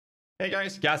Hey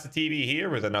guys, GhazzyTV here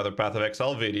with another Path of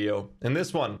Exile video. In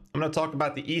this one, I'm going to talk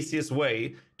about the easiest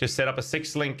way to set up a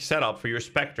 6-link setup for your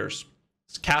Spectres.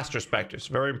 It's caster Spectres.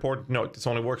 Very important to note, this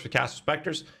only works for caster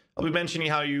Spectres. I'll be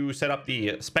mentioning how you set up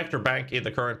the Spectre Bank in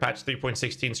the current patch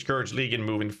 3.16 Scourge League and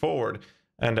moving forward.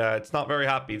 And it's not very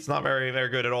happy. It's not very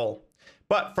good at all.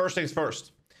 But first things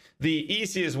first. The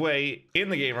easiest way in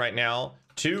the game right now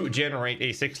to generate a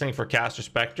 6-link for caster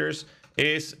Spectres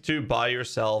is to buy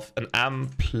yourself an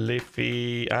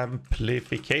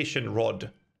amplification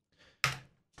rod.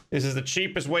 This is the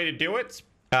cheapest way to do it.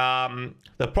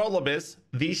 The problem is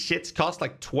these shits cost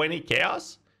like 20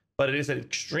 chaos, but it is an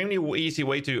extremely easy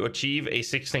way to achieve a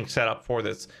 6-link setup for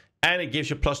this, and it gives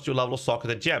you +2 level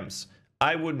socketed gems.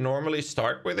 I would normally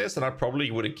start with this, and I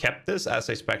probably would have kept this as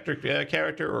a Spectre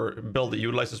character or build that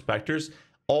utilizes Spectres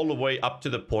all the way up to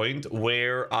the point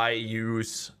where I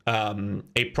use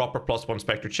a proper +1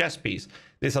 Spectre chest piece.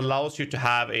 This allows you to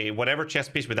have a whatever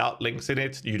chest piece without links in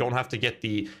it. You don't have to get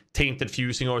the tainted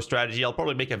fusing or strategy. I'll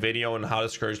probably make a video on how the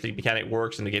Scourge League mechanic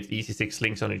works and to get easy 6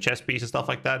 links on your chest piece and stuff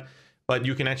like that. But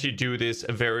you can actually do this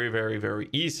very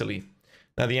easily.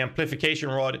 Now the amplification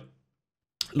rod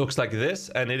looks like this,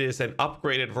 and it is an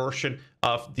upgraded version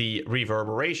of the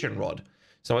reverberation rod.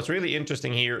 So what's really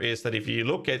interesting here is that if you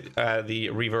look at the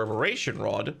reverberation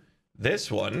rod, this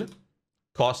one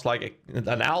costs like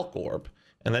an alch orb.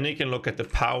 And then you can look at the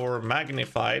power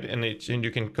magnified, and you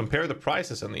can compare the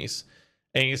prices on these.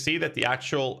 And you see that the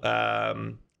actual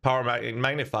power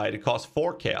magnified, it costs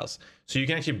 4 chaos. So you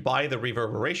can actually buy the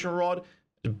reverberation rod,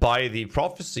 buy the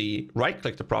prophecy,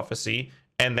 right-click the prophecy,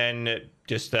 and then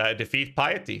just defeat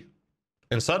piety.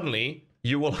 And suddenly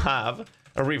you will have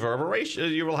a reverberation,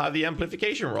 you will have the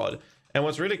amplification rod. And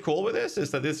what's really cool with this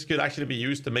is that this could actually be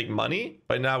used to make money.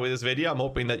 But now with this video, I'm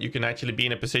hoping that you can actually be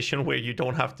in a position where you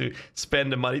don't have to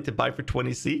spend the money to buy for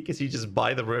 20C, because you just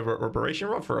buy the reverberation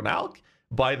rod for an alch,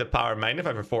 buy the power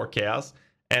magnifier for 4 chaos,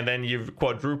 and then you've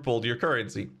quadrupled your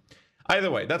currency. Either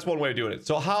way, that's one way of doing it.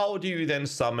 So how do you then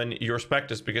summon your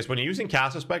Spectres? Because when you're using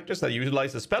caster Spectres that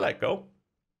utilize the spell echo,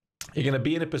 you're going to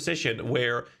be in a position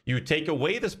where you take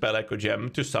away the spell echo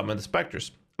gem to summon the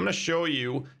Spectres. I'm going to show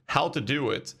you how to do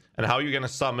it and how you're going to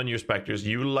summon your Spectres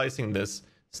utilizing this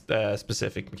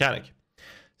specific mechanic.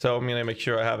 So I'm going to make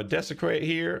sure I have a desecrate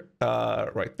here,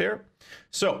 right there.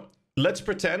 So let's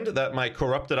pretend that my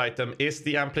corrupted item is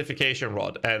the amplification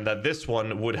rod, and that this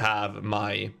one would have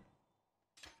my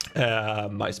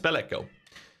my spell echo.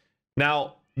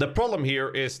 Now the problem here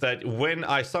is that when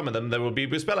I summon them, there will be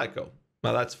with spell echo.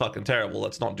 Now that's fucking terrible.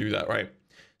 Let's not do that, right?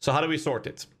 So how do we sort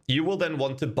it? You will then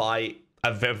want to buy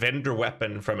a vendor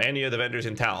weapon from any of the vendors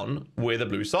in town with a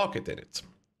blue socket in it,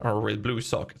 or with blue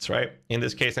sockets, right? In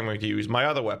this case, I'm going to use my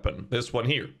other weapon, this one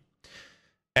here.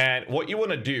 And what you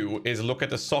want to do is look at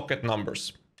the socket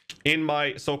numbers. In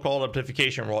my so-called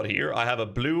amplification rod here, I have a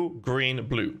blue, green,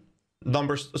 blue.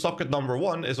 Socket number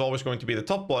 1 is always going to be the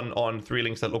top one on 3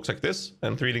 links that looks like this,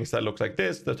 and 3 links that looks like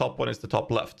this. The top one is the top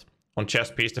left. On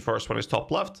chest piece, the first one is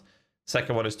top left,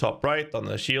 second one is top right, on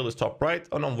the shield is top right,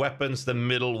 and on weapons, the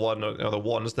middle one, or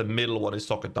the middle one is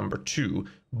socket number 2,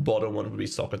 bottom one would be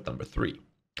socket number 3.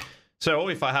 So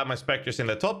if I have my Spectres in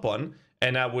the top one,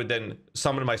 and I would then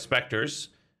summon my Spectres,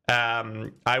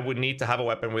 I would need to have a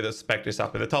weapon with a Spectres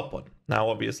up in the top one. Now,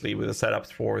 obviously, with the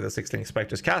setups for the 6-link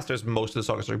Spectres casters, most of the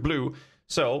sockets are blue,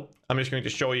 so I'm just going to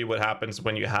show you what happens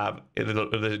when you have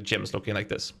the gems looking like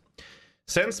this.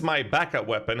 Since my backup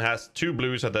weapon has 2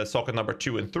 blues at the socket number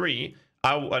 2 and 3,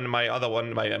 and my other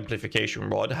one, my amplification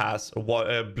rod, has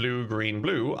blue, green,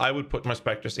 blue, I would put my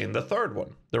Spectres in the third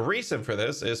one. The reason for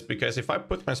this is because if I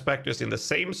put my Spectres in the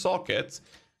same socket,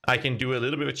 I can do a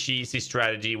little bit of a cheesy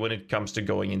strategy when it comes to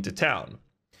going into town.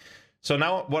 So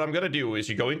now what I'm going to do is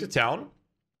you go into town,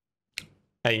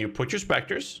 and you put your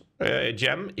Spectres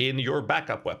gem in your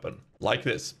backup weapon, like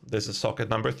this. This is socket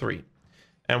number 3.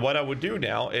 And what I would do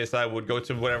now is I would go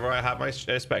to wherever I have my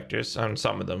Spectres and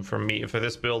summon them. For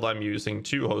this build, I'm using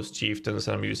 2 Host Chieftains,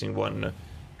 and I'm using 1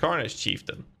 Carnage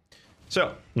Chieftain.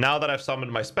 So now that I've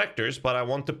summoned my Spectres, but I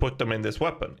want to put them in this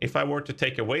weapon. If I were to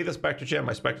take away the Spectre gem,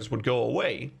 my Spectres would go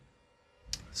away.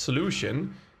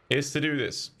 Solution is to do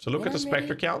this. So look at the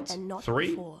Spectre count,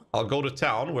 3. I'll go to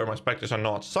town where my Spectres are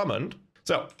not summoned.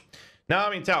 So now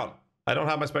I'm in town. I don't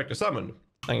have my Spectre summoned.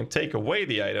 I can take away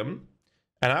the item,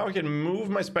 and now I can move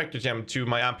my Spectre gem to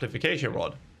my amplification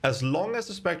rod. As long as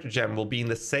the Spectre gem will be in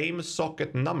the same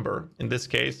socket number, in this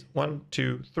case, 1,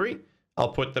 2, 3, I'll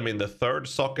put them in the 3rd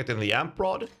socket in the amp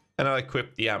rod, and I'll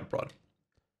equip the amp rod.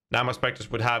 Now my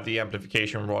Spectres would have the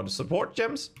amplification rod support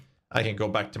gems. I can go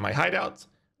back to my hideout,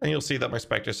 and you'll see that my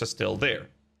Spectres are still there.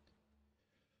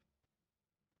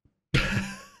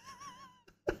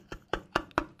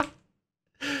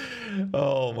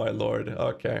 Oh my lord.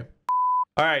 Okay.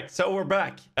 All right, so we're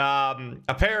back.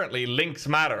 Apparently links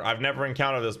matter. I've never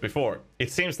encountered this before. It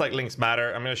seems like links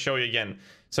matter. I'm going to show you again.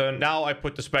 So now I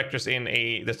put the Spectres in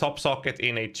the top socket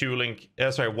in a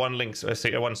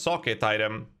one socket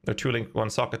item, or two link, one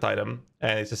socket item,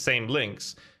 and it's the same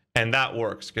links, and that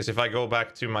works. Because if I go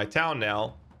back to my town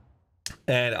now,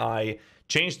 and I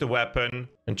change the weapon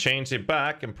and change it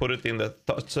back and put it in the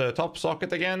top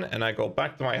socket again, and I go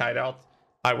back to my hideout,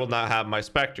 I will now have my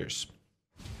Spectres.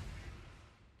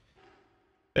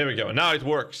 There we go. Now it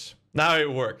works. Now it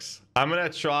works. I'm gonna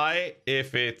try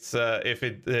if it's if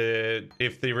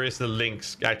there is the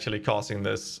links actually causing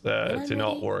this to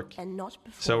not work.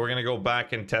 So we're gonna go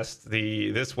back and test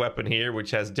this weapon here,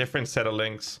 which has different set of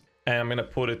links, and I'm gonna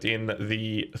put it in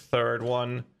the third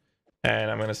one, and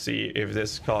I'm gonna see if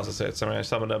this causes it. So I'm gonna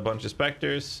summon a bunch of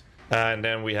Spectres, and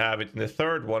then we have it in the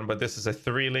third one, but this is a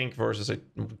 3-link versus a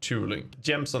 2-link.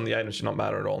 Gems on the item should not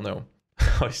matter at all. No.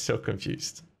 I'm so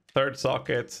confused. Third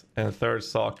socket and third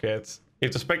socket.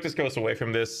 If the Spectres goes away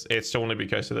from this, it's only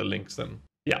because of the links then.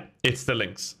 Yeah, it's the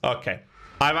links. Okay.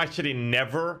 I've actually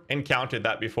never encountered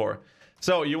that before.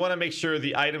 So you want to make sure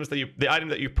the item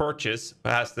that you purchase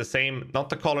has the same, not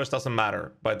the colors doesn't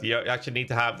matter, but you actually need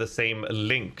to have the same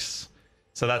links.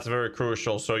 So that's very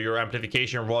crucial. So your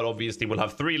amplification rod obviously will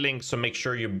have 3 links, so make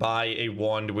sure you buy a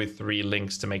wand with 3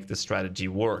 links to make the strategy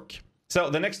work. So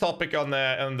the next topic on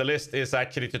the list is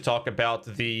actually to talk about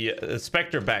the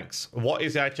Spectre banks. What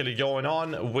is actually going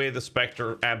on with the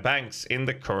Spectre banks in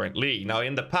the current league? Now,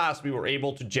 in the past, we were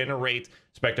able to generate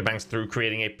Spectre banks through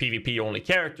creating a PvP only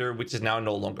character, which is now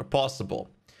no longer possible.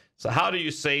 So how do you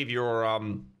save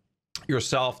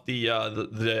yourself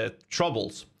the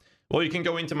troubles? Well, you can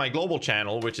go into my global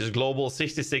channel, which is Global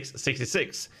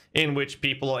 6666, in which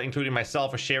people, including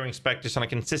myself, are sharing Spectres on a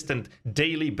consistent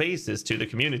daily basis to the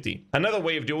community. Another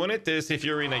way of doing it is if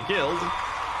you're in a guild,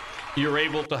 you're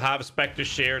able to have Spectres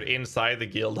shared inside the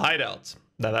guild hideout.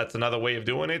 Now, that's another way of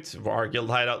doing it. Our guild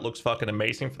hideout looks fucking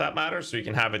amazing for that matter, so you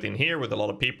can have it in here with a lot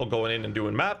of people going in and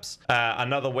doing maps.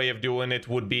 Another way of doing it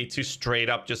would be to straight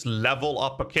up just level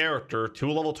up a character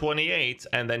to level 28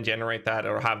 and then generate that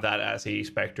or have that as a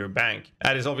Spectre bank.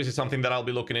 That is obviously something that I'll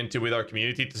be looking into with our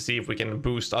community to see if we can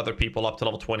boost other people up to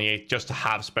level 28 just to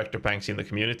have Spectre banks in the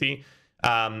community.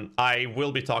 I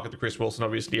will be talking to Chris Wilson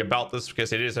obviously about this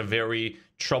because it is a very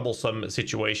troublesome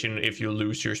situation if you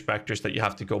lose your Spectres that you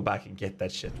have to go back and get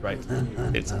that shit, right?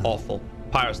 It's awful.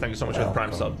 Pyros, thank you so much for the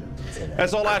Prime sub.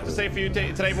 That's all I have to say for you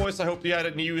today, boys. I hope you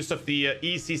had news of the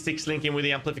EC6 linking with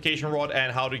the amplification rod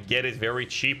and how to get it very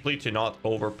cheaply to not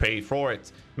overpay for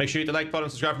it. Make sure you hit the like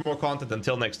button, subscribe for more content.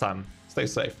 Until next time, stay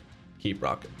safe, keep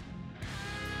rocking.